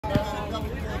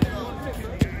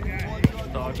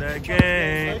Start that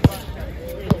game.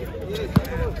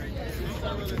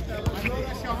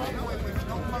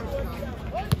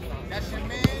 That's your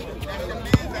man. That's your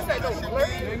man. That's your man.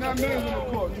 They're not men in the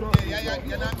court. Yeah,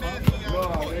 you're not men when y'all on the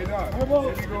court. They're not.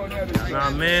 They be going at it. Nah,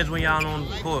 men's when y'all on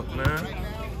the court, man.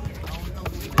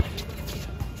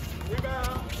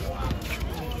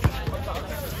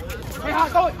 Hey, how's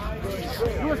it going?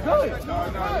 You was good. No,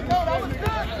 that was good.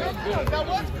 That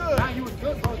was good. Nah, you was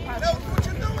good, bro. That was what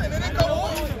you doing. It didn't go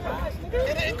off.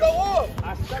 It didn't go off.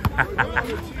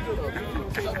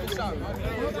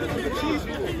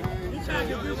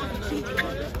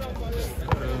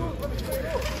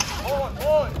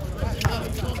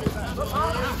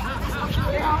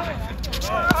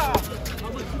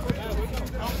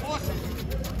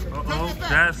 Uh-oh,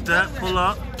 that, pull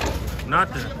up.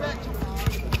 Nothing.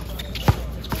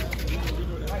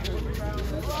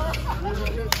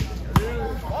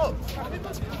 Oh,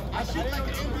 I shoot like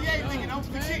an NBA nigga. Don't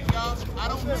forget, y'all. I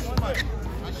don't miss much.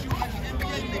 I shoot like an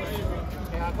NBA nigga.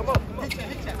 Come on,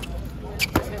 hit that.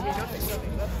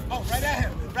 Oh, right at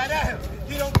him. Right at him.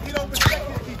 He don't respect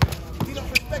his defense. He don't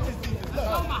respect his defense. Look.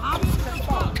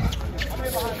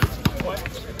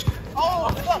 Oh,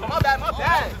 fuck. My bad.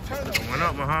 Went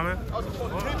up, Muhammad.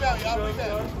 Rebound, y'all.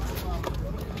 Rebound.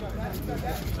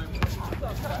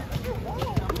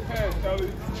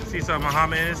 See something,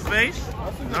 Muhammad, in his face?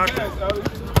 Nothing.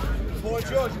 Paul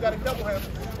George, you got to double him.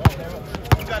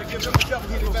 You got to give him a double.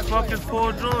 He's the best Fuck player. is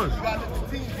Paul George? You got to let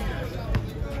the team be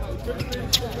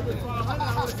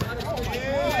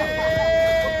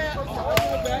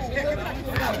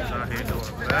Out here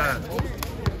doing bad.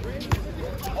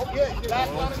 Okay,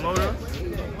 last one. Floater.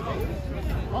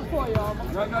 I'm for y'all.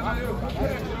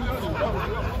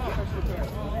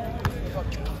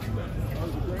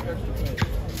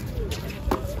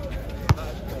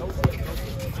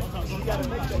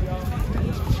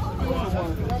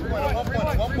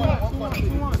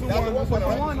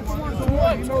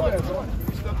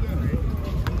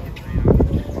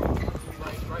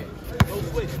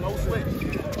 No switch.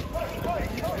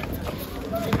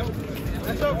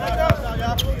 Let's go,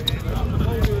 y'all.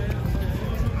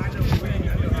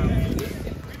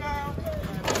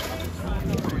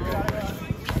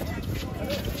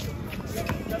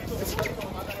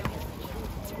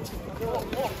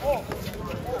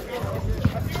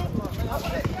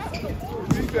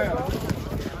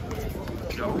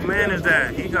 Yo, who man is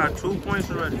that? He got 2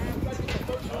 points already.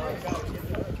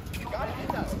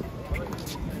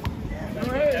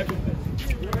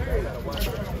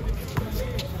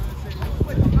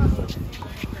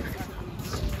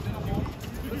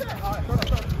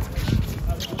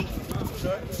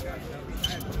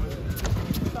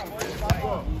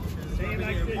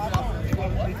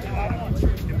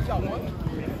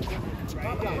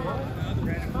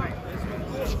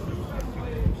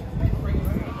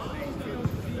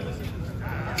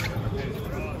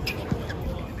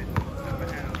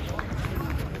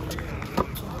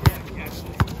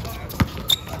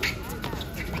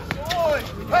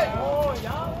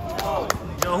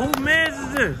 Yo, who mans is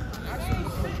this?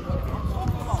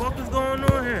 What the fuck is going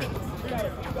on here?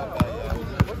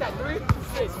 What's that, 3?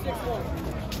 6, 4.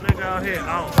 Nigga out here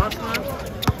out hustling.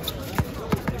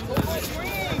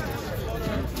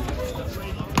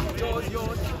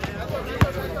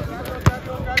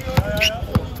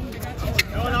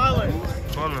 You're on island.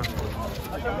 Hold on.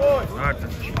 That's your boy.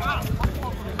 Nothing.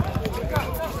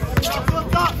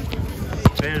 Look up.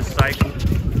 Spin cycle.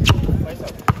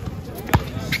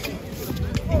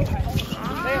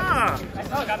 Ah!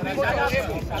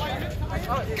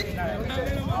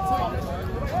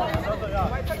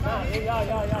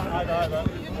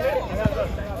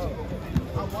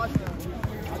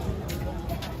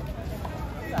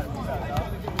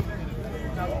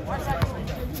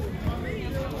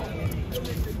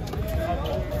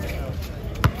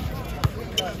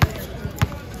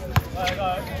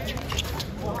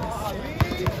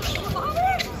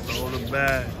 Throw the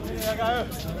bag.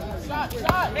 Shot.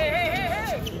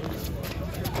 Hey.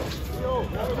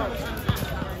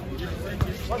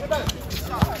 Watch it back.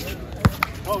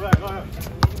 Go ahead.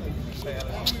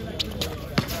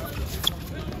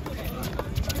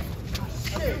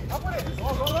 Up with it.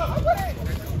 Up with it.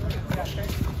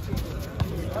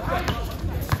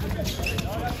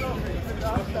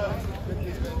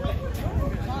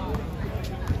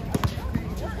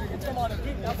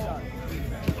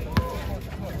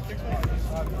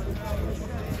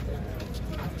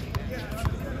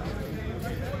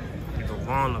 Nigga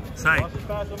Vaughn look tight.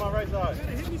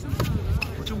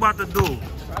 What you about to do?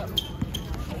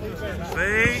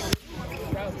 Fade?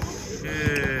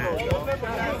 Shit.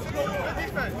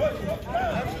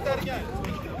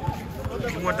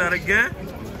 You want that again?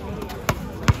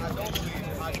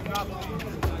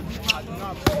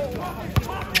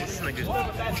 This nigga.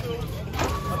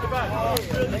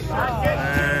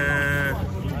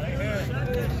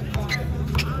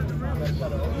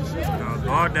 Now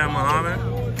guard that, Muhammad.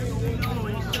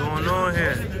 What's going on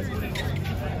here?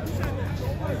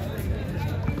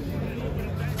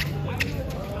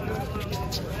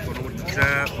 Going with the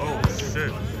jab. Oh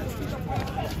shit.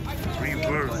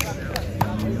 Reverse.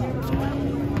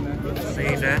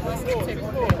 See that?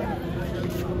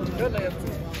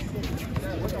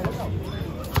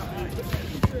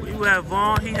 Where you at,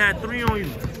 Vaughn? He had 3 on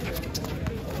you.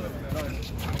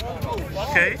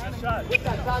 Okay.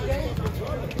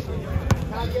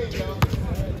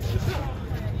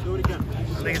 Do it again.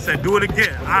 Nigga said, do it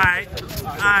again. Alright.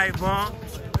 Alright, Vaughn.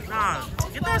 Nah,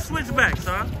 get that switch back,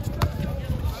 son.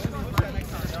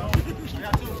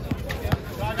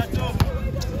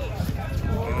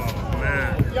 Oh,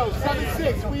 man. Yo,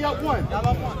 7-6. We up 1.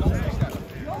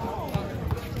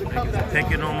 Niggas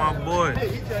picking on my boy.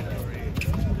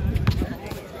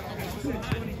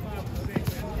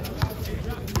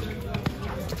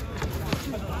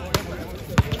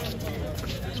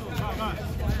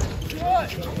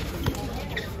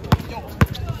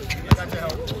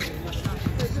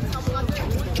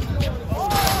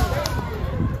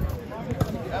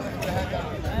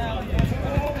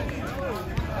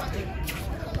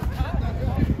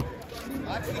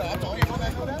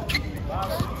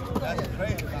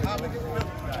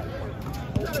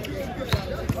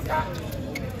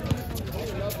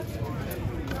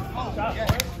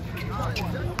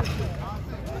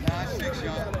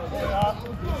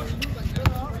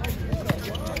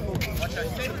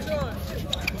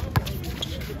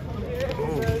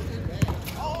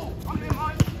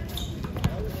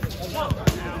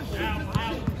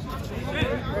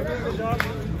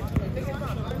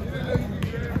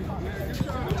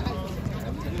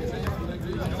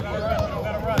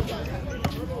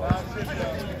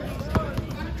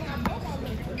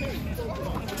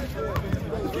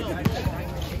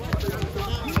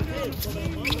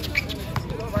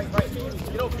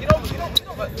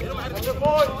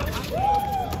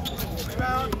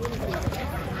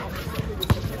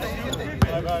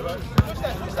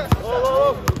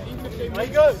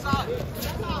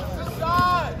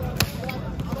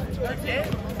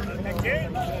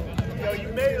 Yo, you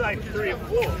made like 3 or 4,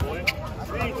 boy.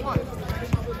 3.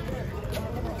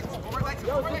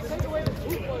 Yo, just take away the 2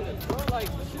 pointers, bro. Like,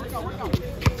 work out.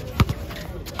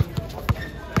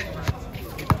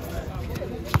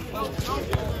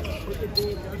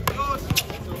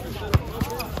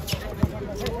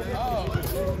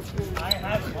 I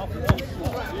have him off.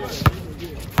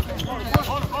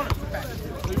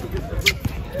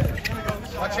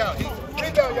 Watch out.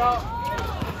 Get down, y'all.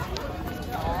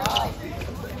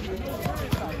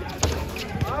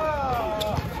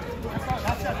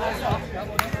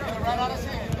 Right out of his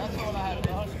hand. That's all I had.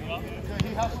 He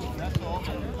hustled. That's all.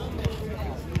 Yo,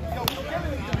 we're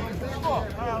killing each other. Let's go.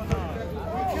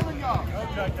 We're killing y'all.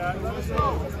 Let's go.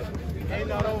 Ain't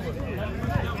not over.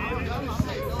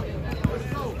 Let's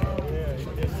go.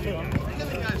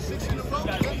 We got 6 in the boat.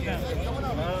 Coming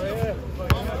up.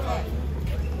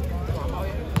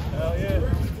 Hell yeah.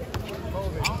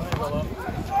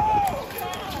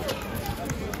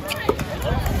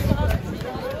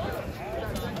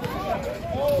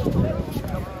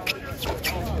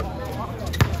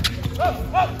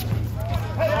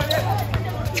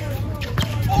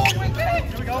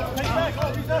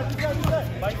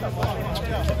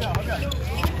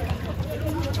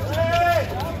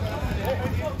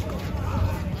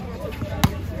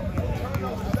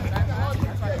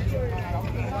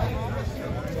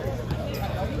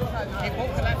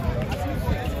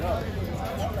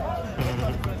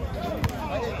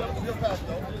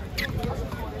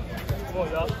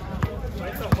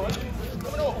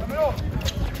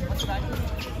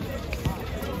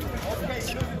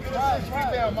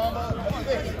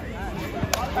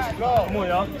 Come on,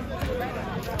 y'all.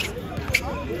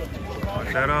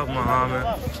 Shut up, Muhammad.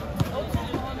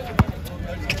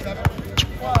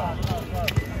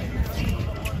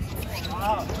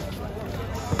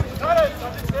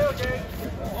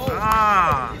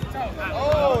 Ah.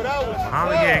 Oh, that was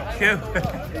Muhammad getting killed.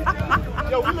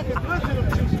 Yo, we looking good to them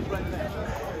juices right now.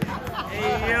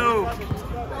 Hey, yo.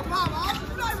 Mama, all the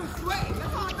night was sweating.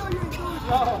 That's how I know you ain't doing shit.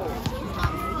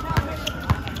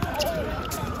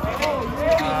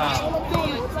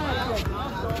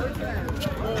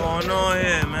 What's going on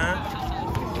here, man?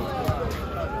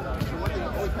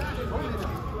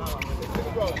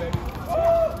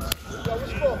 Yo,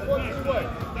 what's score? 4-3 what?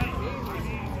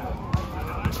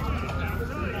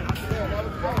 Yeah, that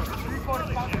was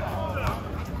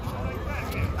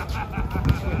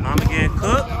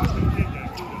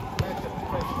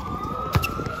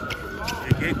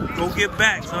skip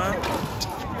backs, huh?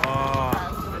 Oh,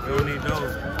 we don't need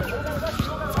those.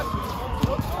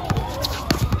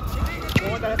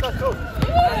 You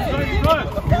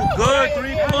good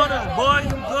 3 quarters, boy.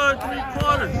 You good 3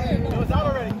 quarters.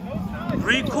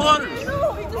 3 quarters.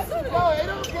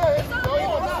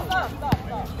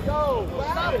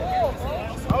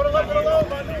 I would have left it alone,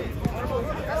 man.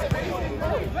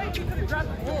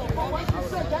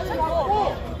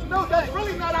 No, that's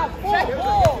really not our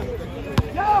fault.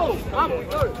 Yo!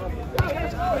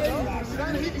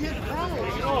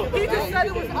 He just said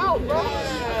it was out, bro.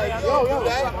 Yo,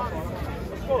 that.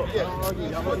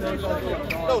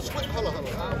 Yeah. No, switch. Hold on.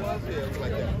 Yeah,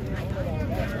 like that.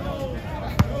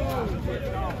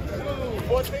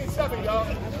 14-7, y'all.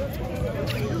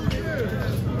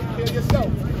 Kill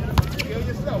yourself. Kill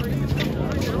yourself.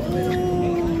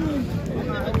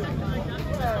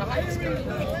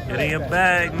 Get in your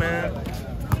bag, man.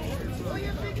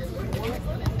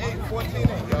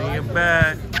 14-8, Get in your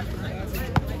bag.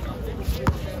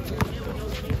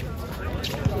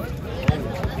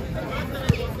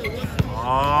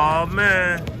 Oh,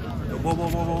 man.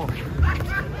 Whoa.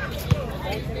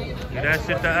 Get that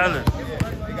shit to Ellis.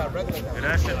 Get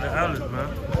that shit to Ellis, man.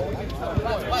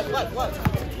 What?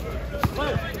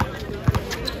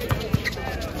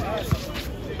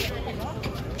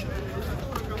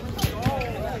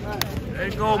 There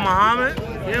you go, Muhammad.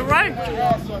 Get right.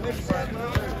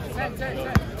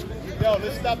 Yo,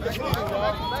 let's stop the bleeding,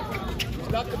 y'all.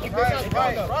 Stop the bleeding. Right.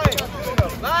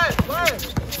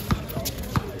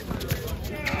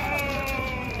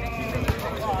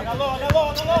 I got low.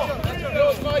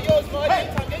 Yours, Hey,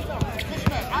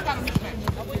 mismatch. I got a mismatch.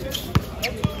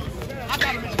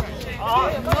 No,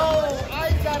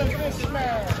 I got a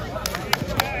mismatch.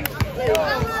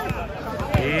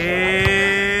 Yeah.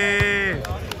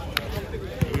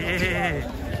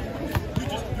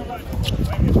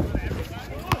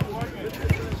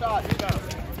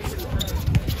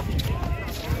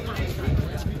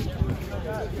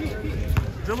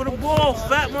 Dribble the ball,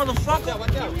 fat motherfucker.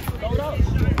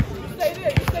 Stay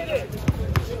there.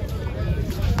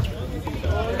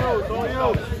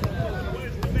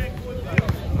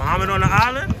 Muhammad on the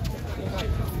island?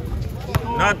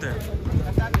 Nothing.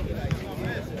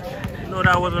 You know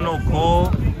that wasn't no call.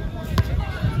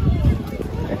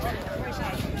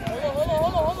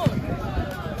 Hold on.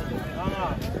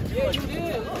 Yeah, you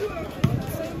did. Look.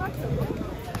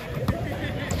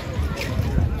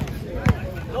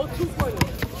 No 2-pointers.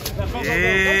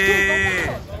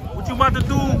 Yeah. What you about to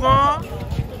do, Vaughn?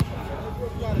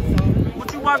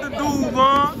 What you about to do,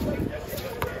 Vaughn?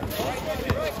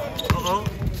 Uh-oh.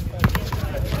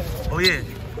 Oh,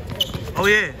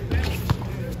 yeah.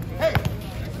 Hey.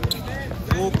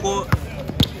 Full court.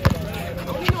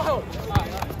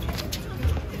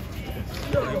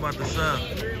 Oh, you about to sub.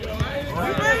 Oh,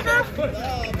 you made that?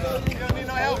 You don't need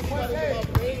no help.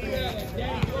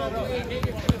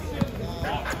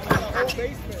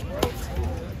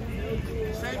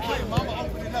 Same play, mama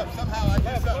opened it up. Somehow I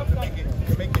did something to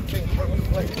make it work with the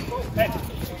play. Hey.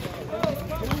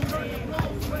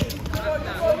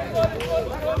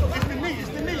 It's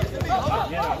the knee.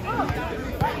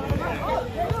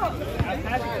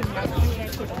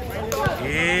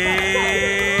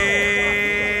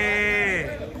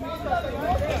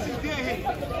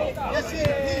 Yes, he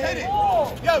hit it.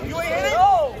 Yo, you ain't hit it?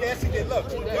 Yes, he did.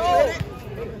 Look. You hit it?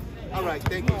 All right,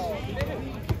 thank you.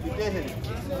 You did hit it.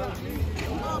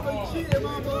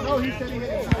 No, he said he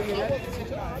hit it.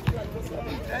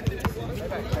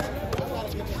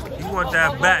 You want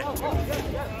that back.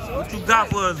 What you got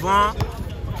for us, Vaughn?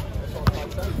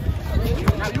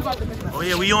 Oh,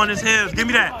 yeah, we on his heels. Give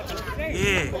me that.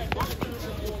 Yeah.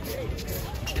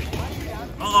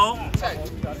 Uh-oh.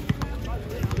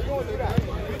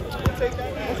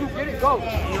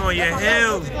 You on your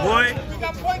heels, boy. We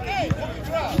got point game. Boogie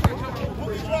drop.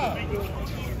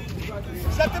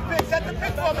 Set the pick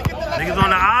for me. Get the Niggas on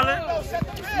the island? No, set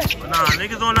the pick. Nah,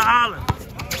 niggas on the island.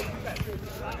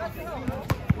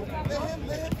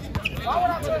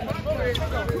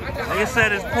 Niggas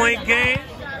said it's point game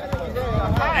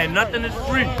and nothing is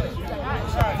free.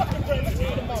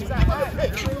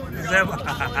 Get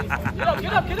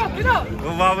up.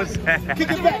 What Mama said.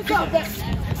 Kick it back.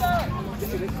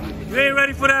 You ain't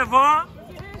ready for that, Vaughn?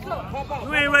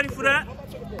 You ain't ready for that?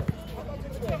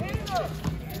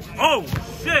 Oh,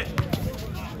 shit.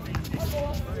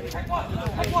 Check one.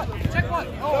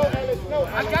 Oh,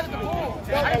 I got the ball. I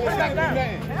didn't put it back down.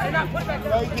 I did not put it back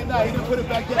down. No, he did not. He didn't put it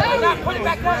back down. I did not put it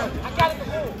back down. I got it the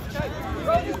ball.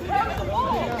 Bro, you grabbed the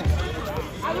ball.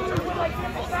 I literally put like 10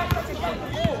 seconds to get the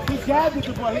ball. He gathered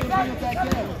the ball. He didn't bring it back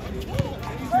down.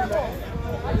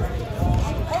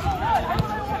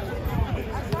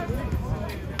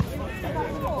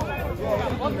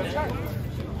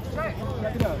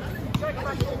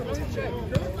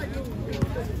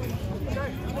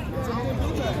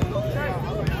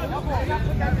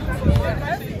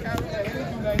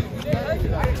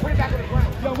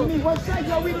 Yo, we need one shot.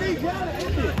 Yo, we need y'all to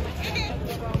end it.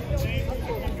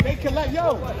 They collect,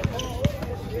 yo.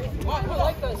 I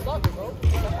like that soccer, bro.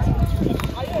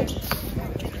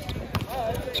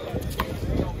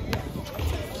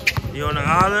 You on the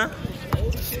island?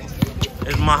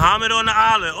 Is Muhammad on the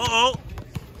island? Uh-oh.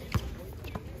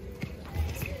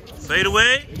 Fade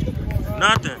away?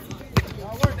 Nothing.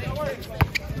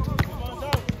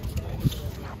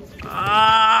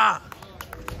 Ah!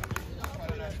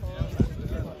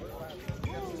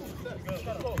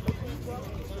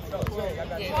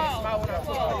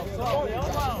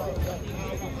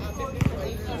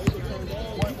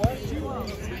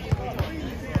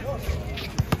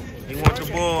 He wants the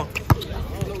ball.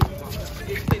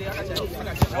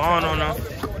 Vaughn on him.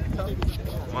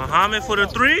 Muhammad for the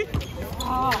three?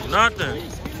 Nothing.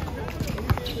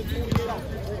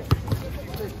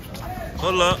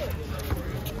 Pull up.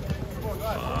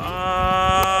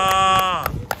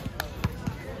 Ah.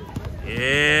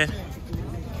 Yeah.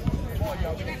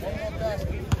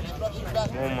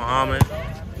 Come on, Muhammad.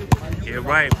 Get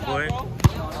right, boy.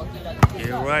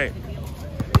 Get right.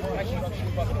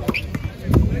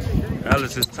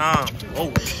 Ellis, it's time.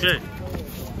 Oh, shit.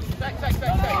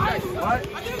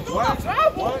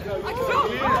 What?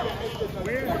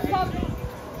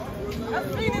 That's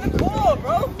speed in the ball,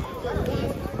 bro.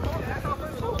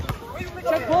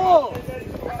 Check ball.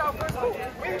 That's our first ball.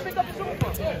 Where you pick up the shooter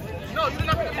from? No, you did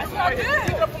not pick up the shooter. I did.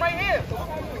 Pick it up from right here.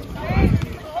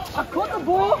 I caught the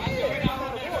ball.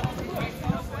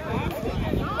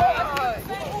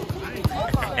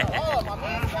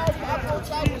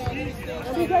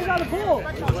 You guys got the ball.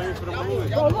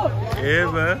 Oh, look.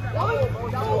 Yeah, man.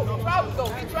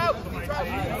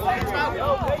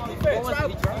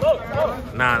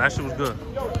 Nah, that shit was good.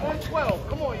 112.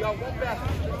 Come on, y'all. One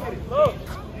basket. Look.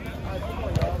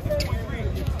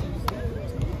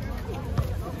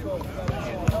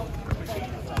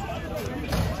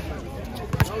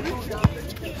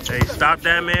 Hey, stop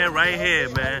that man right here,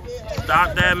 man.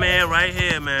 Stop that man right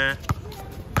here, man.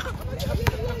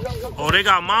 Oh, they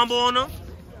got Mambo on them?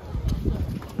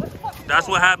 That's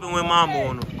what happened with Mambo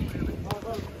on them.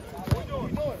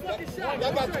 Y'all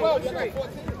got 12. Y'all got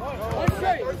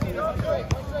 14.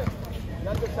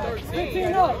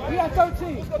 15 up. We got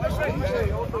 13.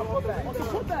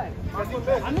 Putback.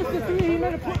 I missed the three. He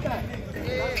made a putback.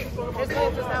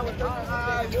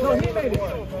 No, he made it.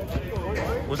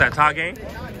 What's that, tie game?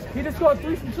 He just scored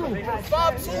 3 from 2. He had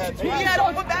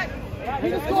a putback. He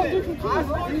just scored 3 from 2. I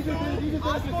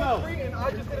scored 3 and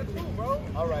I just did a 2, bro.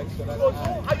 All right, so that's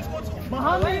how you scored 2.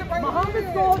 Muhammad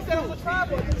scored 2.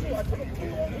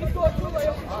 He scored 2.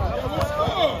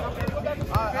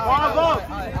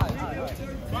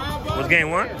 What's game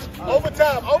 1?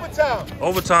 Overtime.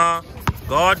 Overtime.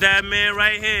 Guard that man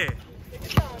right here.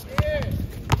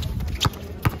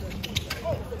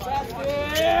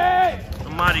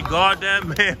 Somebody guard that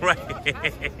man right here.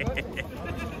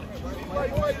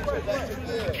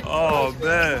 Oh,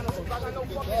 man.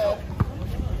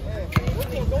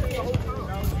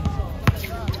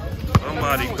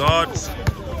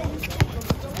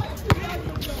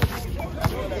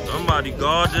 Somebody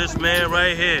guard this man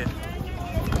right here.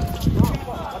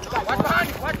 Watch behind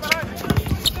you.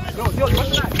 Yo,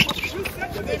 watch behind you.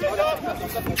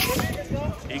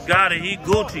 He got it. He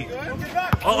Gucci.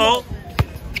 Uh-oh.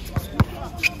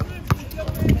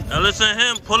 Ellis and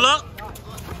him. Pull up.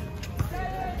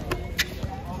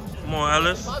 Come on,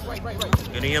 Ellis.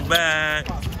 Get in your bag.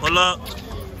 Pull up.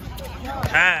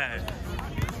 Tag.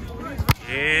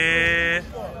 Yeah.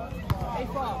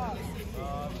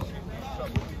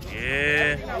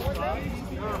 Yeah.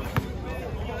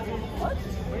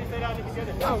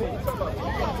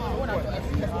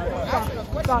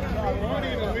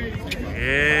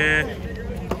 Yeah.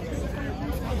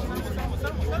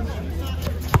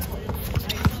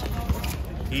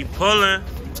 He pulling.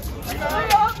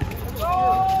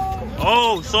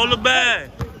 Oh, solar bag.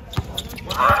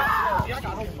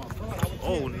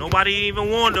 Oh, nobody even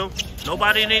warned him.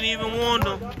 Nobody didn't even warn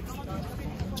him.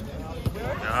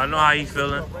 I know how he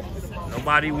feeling.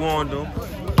 Nobody warned him.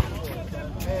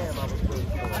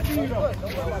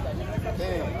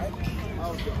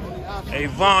 Hey,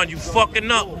 Vaughn, you fucking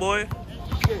up, boy.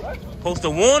 Supposed to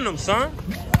warn him, son.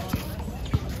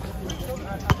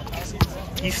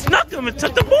 He snuck him and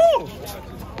took the ball.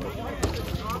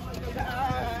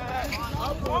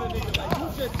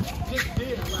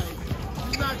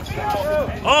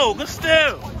 Oh, good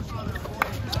steal.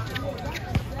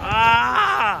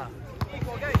 Ah.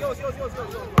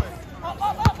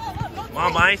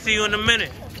 Mama, I ain't see you in a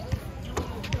minute.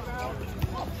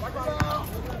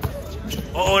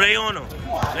 Oh, they on him.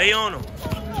 They on him.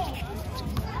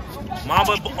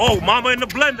 Mama, oh, Mama in the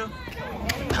blender.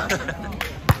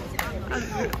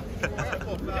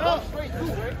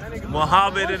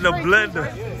 Muhammad in the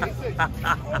blender.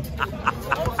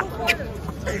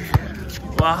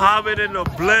 Muhammad in the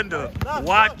blender.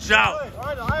 Watch out.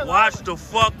 Watch the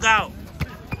fuck out.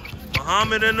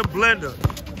 Muhammad in the blender.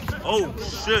 Oh,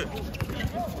 shit.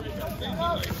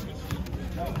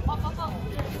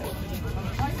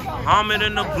 Muhammad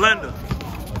in the blender.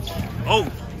 Oh.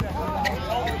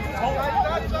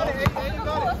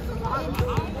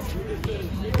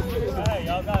 Hey,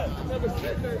 y'all got it.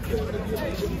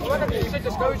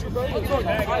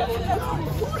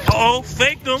 Uh-oh,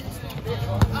 faked him.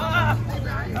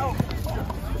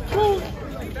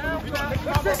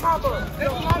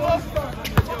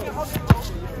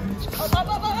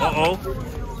 Uh-oh.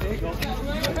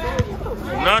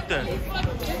 Nothing.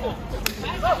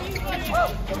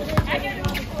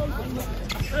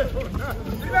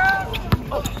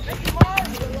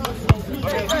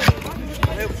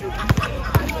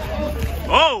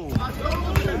 Oh!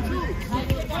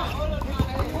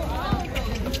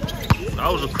 That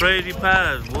was a crazy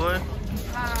pass, boy.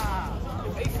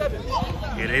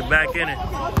 Yeah, they back in it.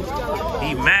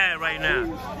 He mad right now.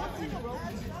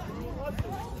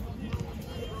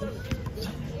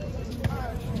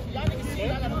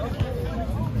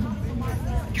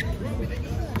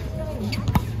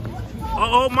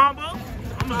 Uh-oh, Mamba.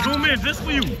 I'm gonna zoom in just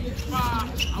for you. To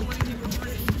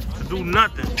do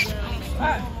nothing.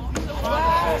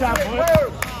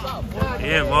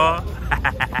 Yeah, boy.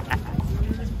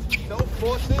 Don't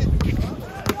force it.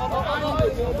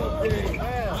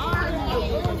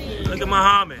 Look at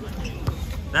Muhammad.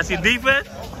 That's your defense?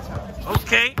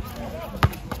 Okay.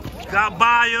 Got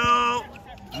by you.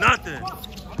 Nothing.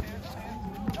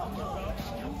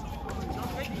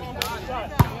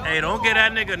 Hey, don't get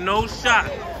that nigga no shot.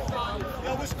 Yo,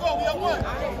 let's go. We got one.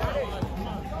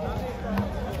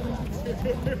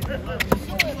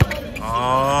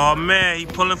 Oh, man. He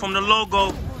pulling from the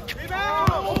logo.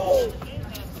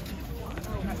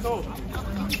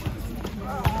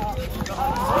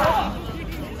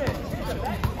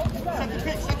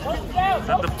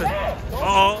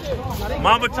 Uh-oh.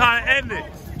 Mama trying to end it.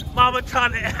 Mama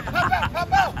trying to end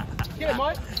it.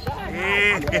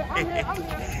 Yeah.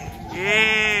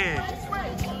 Yeah.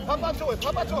 Pop out to it.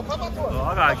 Pop out to it. Pop out to it. Oh,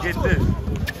 I gotta get this.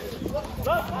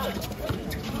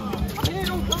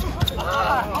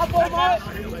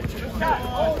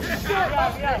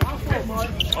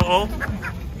 Uh-oh.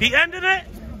 He ended it?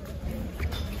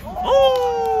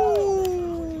 Ooh.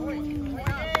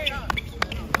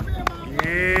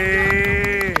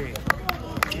 Yeah.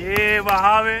 Yeah,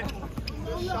 Muhammad.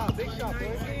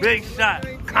 Big shot.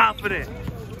 Confident.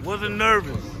 Wasn't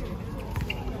nervous.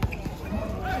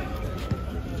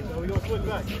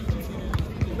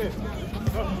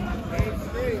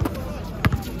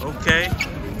 Okay.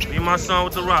 Me and my son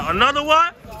with the rock. Another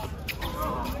one?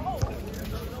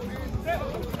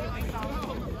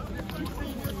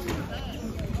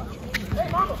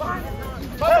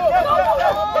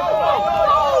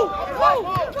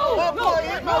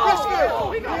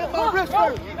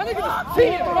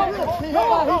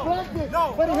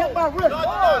 But he hit my wrist.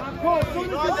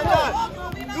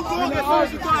 You going as soon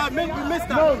as you thought I missed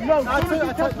that. No, as soon as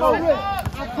he touched my wrist,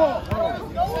 I called.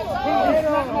 He hit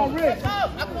on my wrist. I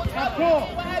called.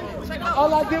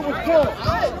 All I did was call. I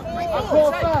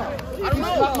called foul. He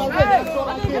slapped my wrist. That's all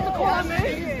I did.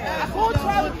 I called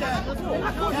Travis.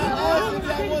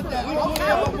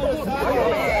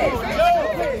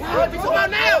 Come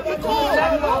on now. We called.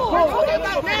 We're talking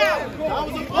about now. That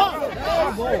was a bump.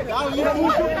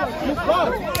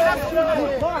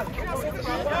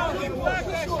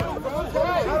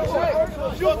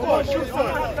 You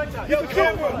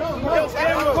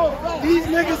These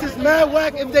niggas is mad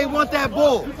whack if they want that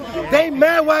ball. They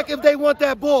mad whack if they want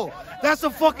that ball. That's a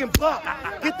fucking block.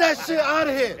 Get that shit out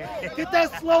of here. Get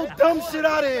that slow, dumb shit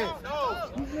out of here.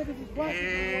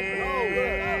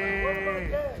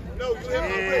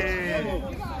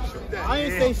 I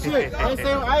ain't say shit. I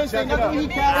ain't say nothing. He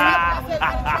carried it.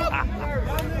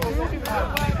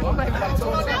 Like I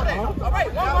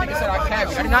said, I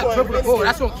carried. I did not dribble the ball.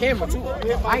 That's on camera too.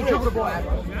 I ain't dribble the ball.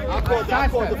 I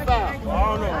called the foul.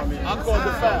 I called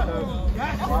the foul.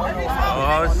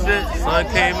 Oh shit, sun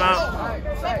came out.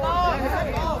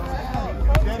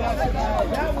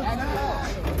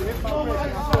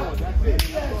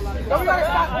 Yo,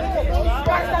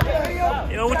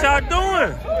 what y'all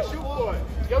doing?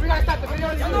 Yo, we gotta stop the video.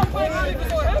 We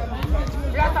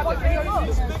gotta stop the video.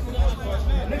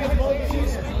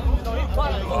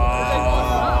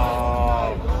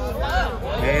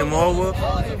 Game over.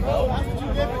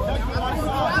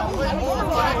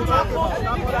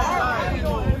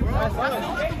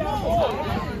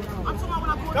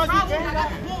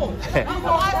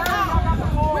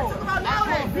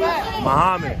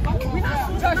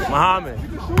 Muhammad,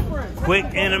 quick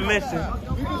intermission.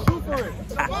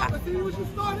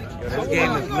 Yo, this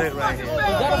game is lit right here.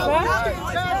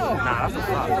 Nah, that's a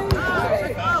foul.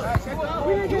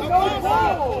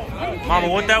 Mama,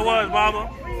 what that was, Mama?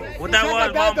 What that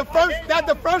was, Mama? That's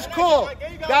the first call.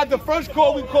 That's the first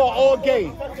call we call all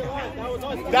game.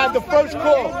 That's the first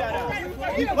call.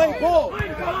 We played ball.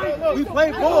 We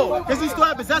played ball. Because he still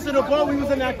had possession of the ball. We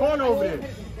was in that corner over there.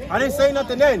 I didn't say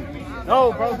nothing then.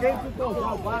 No, bro. Game too close.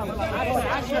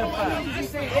 I shouldn't foul.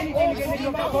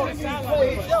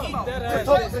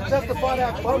 To justify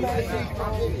that bum ass shit.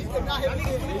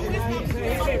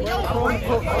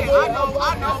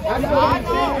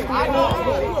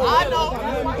 I know.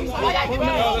 Why y'all give me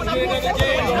the ball when I'm going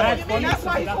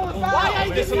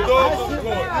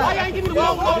Why y'all give me the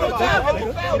ball when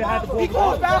I'm going He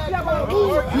called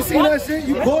foul. You seen that shit?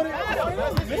 You caught it?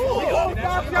 It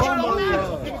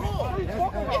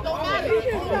don't matter.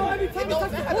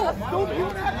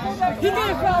 He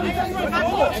didn't foul me. I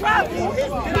called travel. He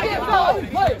didn't foul me.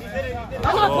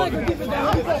 I'm not playing with people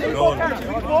down.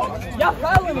 Y'all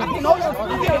fouling me. You know you're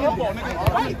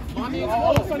right. I mean,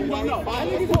 all of a sudden you don't know. I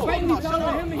need to train each other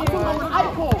and him to get on. I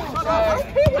call.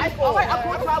 I call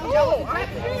travel. I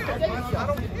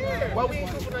don't care. Well, we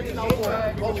ain't super nothing no more.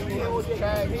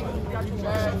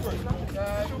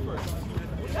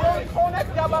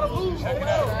 Y'all about to lose. I don't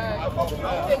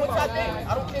care what y'all think. I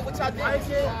don't care what y'all think. I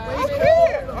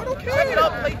don't care. Check it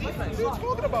up, play defense. What are you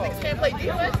talking about? Niggas can't play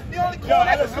defense. The only call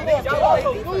that is y'all about to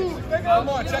lose. Come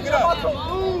on, check it out.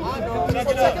 Check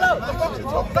it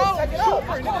out.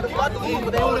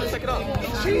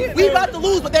 We about to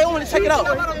lose, but they don't want to check it out.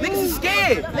 Niggas is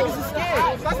scared.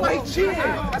 That's why he cheated.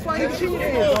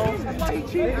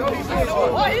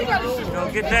 Yo,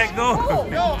 get that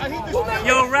going.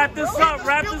 Yo, wrap this up.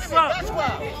 That's why.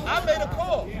 I made a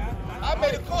call.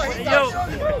 Yo,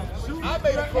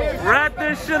 wrap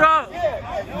this shit up.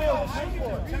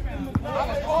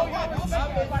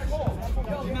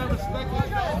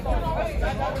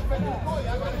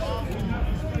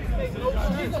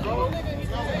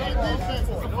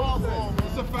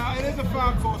 It is a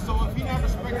foul call, so if he not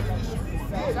respected the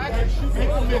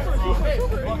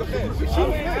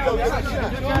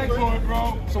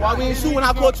So why we ain't shoot when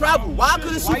I called travel? Why I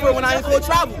couldn't shoot for it when I didn't call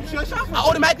travel? I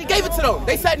automatically gave it to them.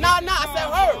 They said nah. I said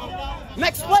her.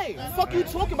 Next play. Fuck you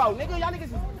talking about, nigga? Y'all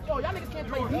niggas can't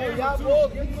play defense. Oh,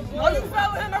 you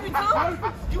fouling him every time?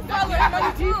 You fouling him every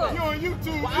time? You on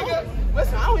YouTube, nigga.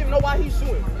 Listen, I don't even know why he's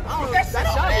shooting. That's y'all. I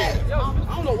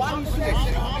don't know why he's shooting.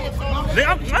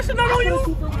 I should not know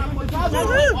you. That's him.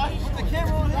 The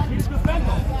camera on him. He's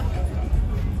defender.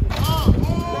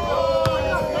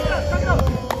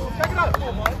 Check it out.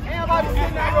 Everybody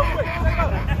sitting down real quick. Check it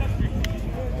out.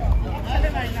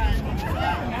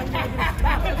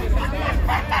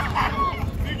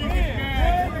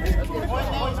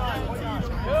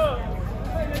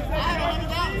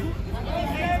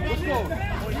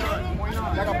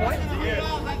 Like a point?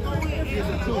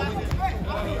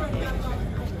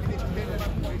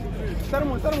 Set him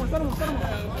one. Come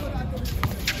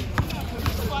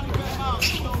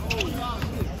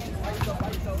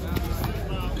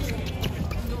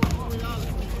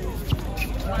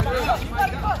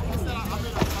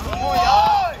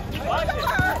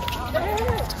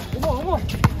on.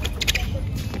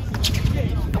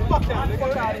 Fuck that, nigga.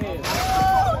 Get out of here.